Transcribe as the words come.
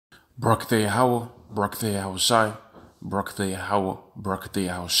GreatMillStone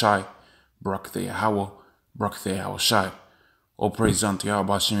MainCamp. All praise unto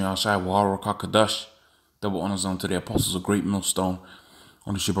Yahweh Shem Yahushai, Wahara Kakadash. Double honors unto the apostles of Great Millstone.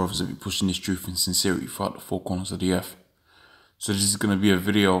 On the ship brothers that be pushing this truth and sincerity throughout the four corners of the earth. So this is going to be a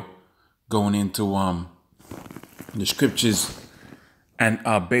video going into the scriptures and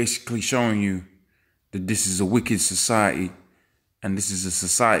basically showing you that this is a wicked society, and this is a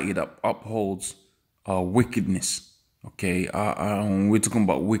society that upholds wickedness. Okay, when we're talking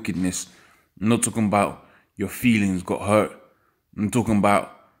about wickedness, I'm not talking about your feelings got hurt. I'm talking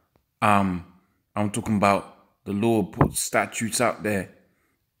about the Lord put statutes out there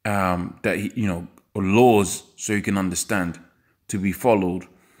that he, or laws so you can understand to be followed,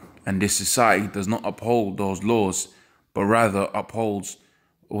 and this society does not uphold those laws, but rather upholds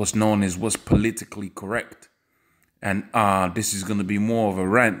what's known as what's politically correct. And this is going to be more of a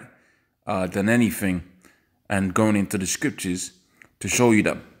rant than anything, and going into the scriptures to show you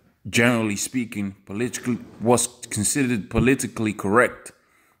that, generally speaking, what's considered politically correct,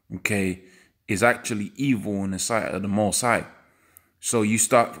 okay, is actually evil in the sight of the Most High. So you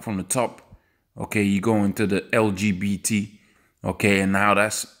start from the top, okay, you go into the LGBT, okay, and now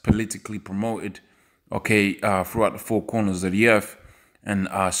that's politically promoted, okay, throughout the four corners of the earth, and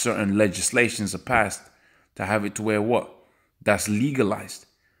certain legislations are passed to have it to where what? That's legalized.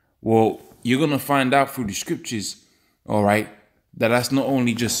 Well, you're going to find out through the scriptures, all right, that that's not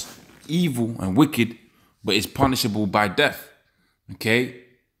only just evil and wicked, but it's punishable by death, okay?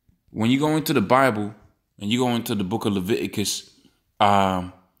 When you go into the Bible and you go into the book of Leviticus,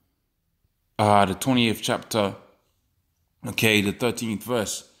 the 20th chapter, okay, the 13th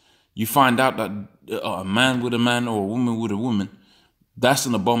verse, you find out that a man with a man or a woman with a woman, that's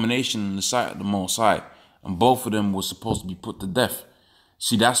an abomination in the sight of the Most High. And both of them were supposed to be put to death.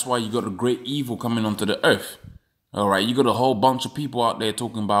 See, that's why you got a great evil coming onto the earth. All right, you got a whole bunch of people out there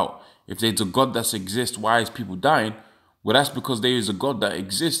talking about if there's a God that exists, why is people dying? Well, that's because there is a God that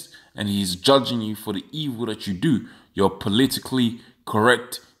exists, and he's judging you for the evil that you do. Your politically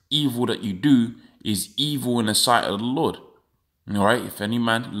correct evil that you do is evil in the sight of the Lord. All right, if any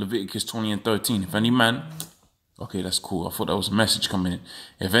man, Leviticus 20 and 13, if any man, okay, that's cool. I thought that was a message coming in.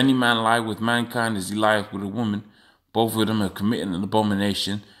 If any man lie with mankind as he lieth with a woman, both of them are committing an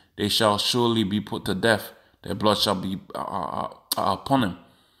abomination. They shall surely be put to death. Their blood shall be upon him.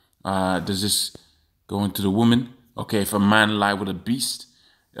 Does this go into the woman? Okay, if a man lie with a beast,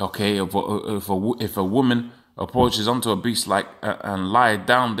 okay, if a woman approaches unto a beast like and lie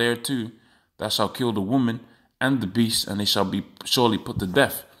down there too, that shall kill the woman and the beast, and they shall be surely put to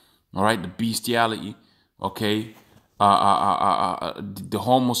death. All right, the bestiality, okay, the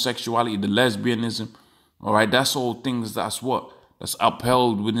homosexuality, the lesbianism, all right, that's all things that's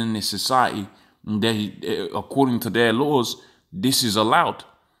upheld within this society. And they, according to their laws, this is allowed.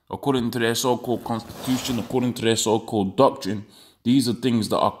 According to their so-called constitution, according to their so-called doctrine, these are things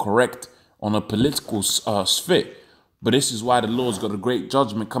that are correct on a political sphere. But this is why the Lord's got a great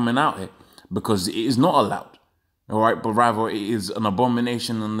judgment coming out here, because it is not allowed. All right, but rather it is an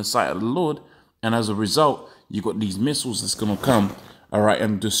abomination in the sight of the Lord. And as a result, you got these missiles that's going to come, all right,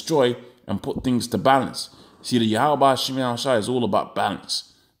 and destroy and put things to balance. See, the Yahweh Shem Yahushai is all about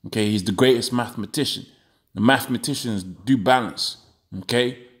balance. Okay, he's the greatest mathematician. The mathematicians do balance.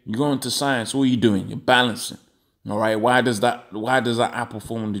 Okay, you go into science, what are you doing? You're balancing. All right, why does that apple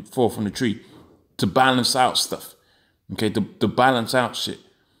fall from the tree? To balance out stuff. Okay, to balance out shit.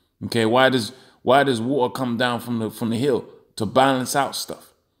 Okay, why does water come down from the hill? To balance out stuff.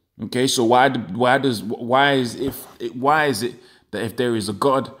 Okay, so why is it that if there is a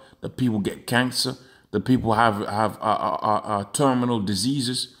God, that people get cancer, that people have terminal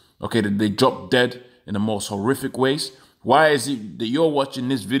diseases, okay, that they drop dead in the most horrific ways? Why is it that you're watching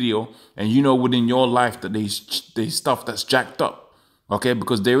this video and you know within your life that there's stuff that's jacked up? Okay,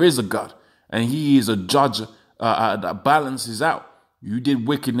 because there is a God, and he is a judge that balances out. You did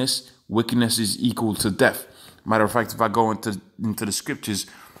wickedness. Wickedness is equal to death. Matter of fact, if I go into the scriptures,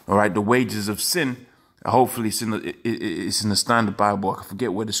 all right, the wages of sin, hopefully it's in the Standard Bible. I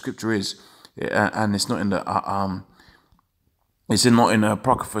forget where the scripture is, and it's not in the not in the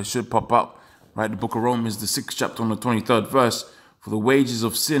Apocrypha. It should pop up. Right, the book of Romans, the 6th chapter on the 23rd verse. For the wages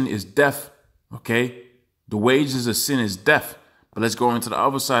of sin is death. Okay, the wages of sin is death. But let's go into the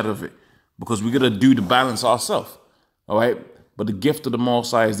other side of it, because we're gonna do the balance ourselves. All right, but the gift of the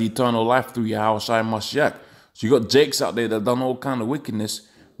Most High is the eternal life through Yahweh Shai Mashiach. So you got Jakes out there that done all kind of wickedness.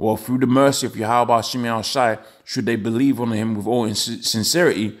 Well, through the mercy of Yahweh Shem Yahushai, should they believe on him with all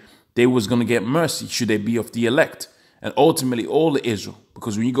sincerity, they was gonna get mercy. Should they be of the elect? And ultimately, all of Israel,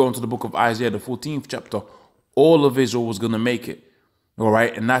 because when you go into the book of Isaiah, the 14th chapter, all of Israel was going to make it. All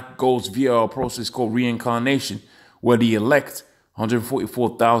right. And that goes via a process called reincarnation, where the elect,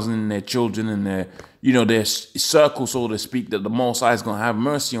 144,000 and their children and their, their circle, so to speak, that the Most High is going to have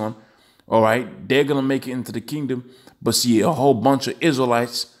mercy on. All right. They're going to make it into the kingdom. But see, a whole bunch of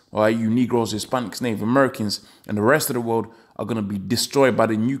Israelites, all right, you Negroes, Hispanics, Native Americans, and the rest of the world are going to be destroyed by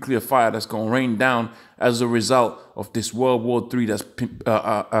the nuclear fire that's going to rain down as a result of this World War III that's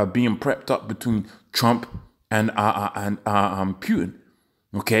being prepped up between Trump and Putin.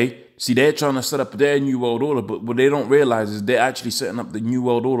 Okay, see, they're trying to set up their new world order, but what they don't realize is they're actually setting up the new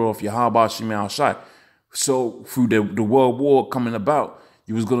world order of Yahweh Shem Shai. So through the world war coming about,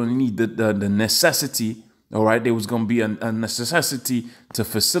 you was going to need the necessity. All right, there was going to be a necessity to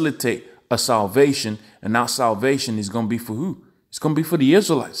facilitate a salvation, and that salvation is going to be for who? It's going to be for the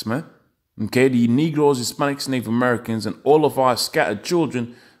Israelites, man. Okay, the Negroes, Hispanics, Native Americans, and all of our scattered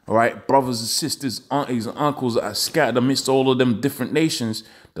children, all right, brothers and sisters, aunties and uncles that are scattered amidst all of them different nations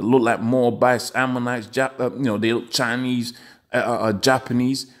that look like Moabites, Ammonites, they look Chinese,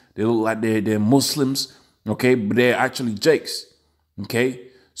 Japanese, they look like they're Muslims, okay, but they're actually Jakes, okay?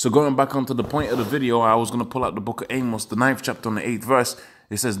 So going back onto the point of the video, I was going to pull out the book of Amos, the 9th chapter and the 8th verse.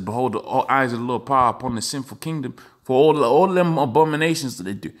 It says, behold, the eyes of the Lord power upon the sinful kingdom for all them abominations that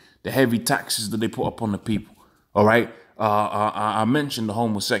they do, the heavy taxes that they put upon the people. All right. I mentioned the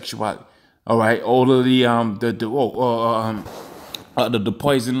homosexuality. All right. All of the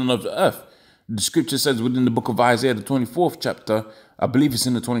poisoning of the earth. The scripture says within the book of Isaiah, the 24th chapter, I believe it's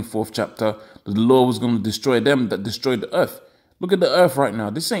in the 24th chapter, that the Lord was going to destroy them that destroyed the earth. Look at the earth right now.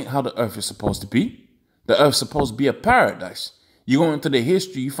 This ain't how the earth is supposed to be. The earth's supposed to be a paradise. You go into the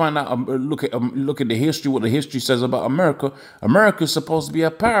history, you find out, look at the history, what the history says about America. America is supposed to be a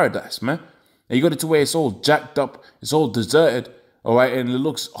paradise, man. And you got it to where it's all jacked up, it's all deserted, all right, and it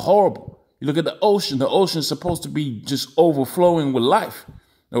looks horrible. You look at the ocean is supposed to be just overflowing with life,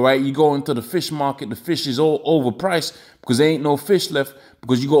 all right. You go into the fish market, the fish is all overpriced because there ain't no fish left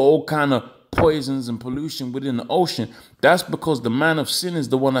because you got all kind of poisons and pollution within the ocean. That's because the man of sin is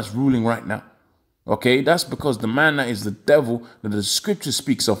the one that's ruling right now. Okay, that's because the man that is the devil that the scripture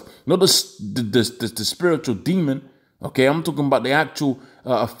speaks of, not the spiritual demon. Okay, I'm talking about the actual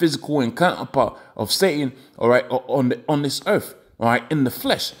physical and counterpart of Satan. All right, on this earth. All right, in the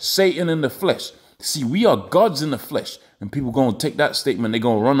flesh, Satan in the flesh. See, we are gods in the flesh, and people gonna take that statement, they're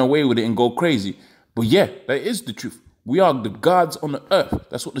gonna run away with it and go crazy. But yeah, that is the truth. We are the gods on the earth.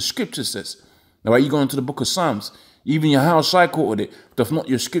 That's what the scripture says. All right, you go into the book of Psalms. Even your house I quoted it. Doth not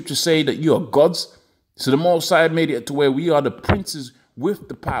your scripture say that you are gods? So the Most High made it to where we are the princes with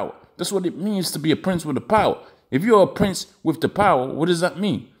the power. That's what it means to be a prince with the power. If you're a prince with the power, what does that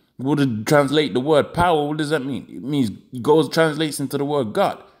mean? What to translate the word power, what does that mean? It means translates into the word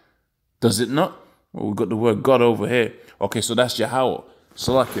God. Does it not? Well, we've got the word God over here. Okay, so that's Yahweh.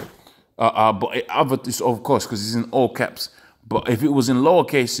 So like it. But this, of course, because it's in all caps. But if it was in lower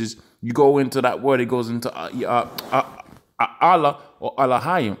cases, you go into that word, it goes into Allah or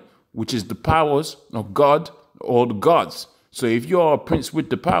Allahayim, which is the powers of God or the gods. So if you're a prince with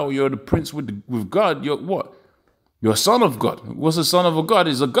the power, you're the prince with God, you're what? You're a son of God. What's a son of a God?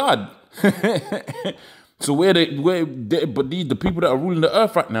 Is a God. So the people that are ruling the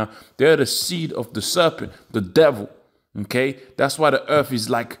earth right now, they're the seed of the serpent, the devil. Okay? That's why the earth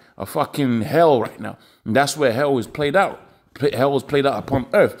is like a fucking hell right now. And that's where hell is played out. Hell was played out upon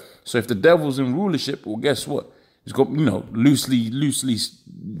earth. So if the devil's in rulership, well, guess what? It's got, loosely,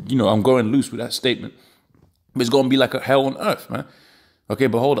 I'm going loose with that statement. But it's going to be like a hell on earth, man. Okay,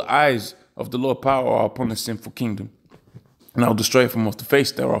 behold, the eyes of the Lord power are upon the sinful kingdom, and I'll destroy from off the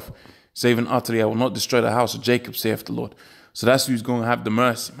face thereof, saving utterly I will not destroy the house of Jacob, saith the Lord. So that's who's going to have the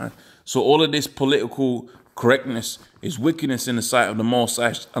mercy, man. So all of this political correctness is wickedness in the sight of the Most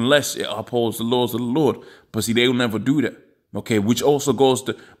High, unless it upholds the laws of the Lord. But see, they will never do that. Okay, which also goes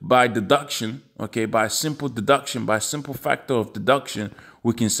to by deduction, okay, by simple deduction, by simple factor of deduction,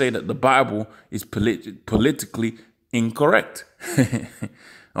 we can say that the Bible is politically incorrect.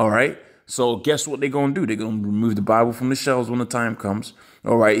 All right. So guess what they're going to do? They're going to remove the Bible from the shelves when the time comes.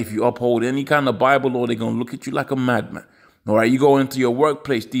 All right. If you uphold any kind of Bible law, they're going to look at you like a madman. All right. You go into your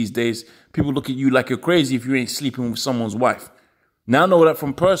workplace these days, people look at you like you're crazy if you ain't sleeping with someone's wife. Now I know that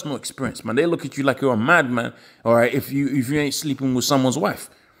from personal experience, man. They look at you like you're a madman, all right, if you ain't sleeping with someone's wife,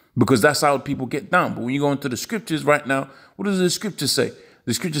 because that's how people get down. But when you go into the scriptures right now, what does the scripture say?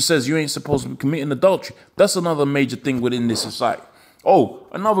 The scripture says you ain't supposed to be committing adultery. That's another major thing within this society. Oh,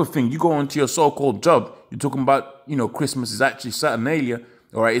 another thing, you go into your so-called job, you're talking about, Christmas is actually Saturnalia,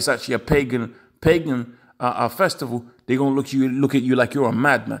 all right, it's actually a pagan festival, they're going to look at you like you're a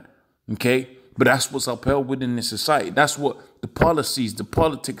madman. Okay? But that's what's upheld within this society. That's what the policies, the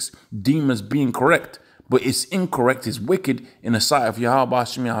politics deem as being correct. But it's incorrect, it's wicked in the sight of Yahweh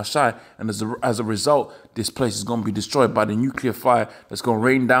Hashem Yahshai. And as a result, this place is going to be destroyed by the nuclear fire that's going to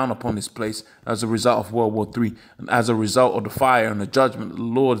rain down upon this place as a result of World War III. And as a result of the fire and the judgment of the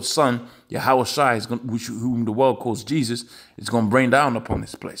Lord's Son, Yahweh Shai, whom the world calls Jesus, is going to rain down upon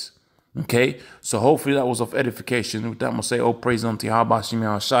this place. Okay? So hopefully that was of edification. With that, I'm going to say, oh, praise unto Yahweh Hashem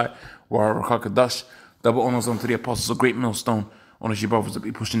Yahshai. Double honors unto the apostles of Great Millstone. Honors your brothers that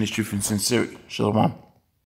be pushing this truth in sincerity. Shalom.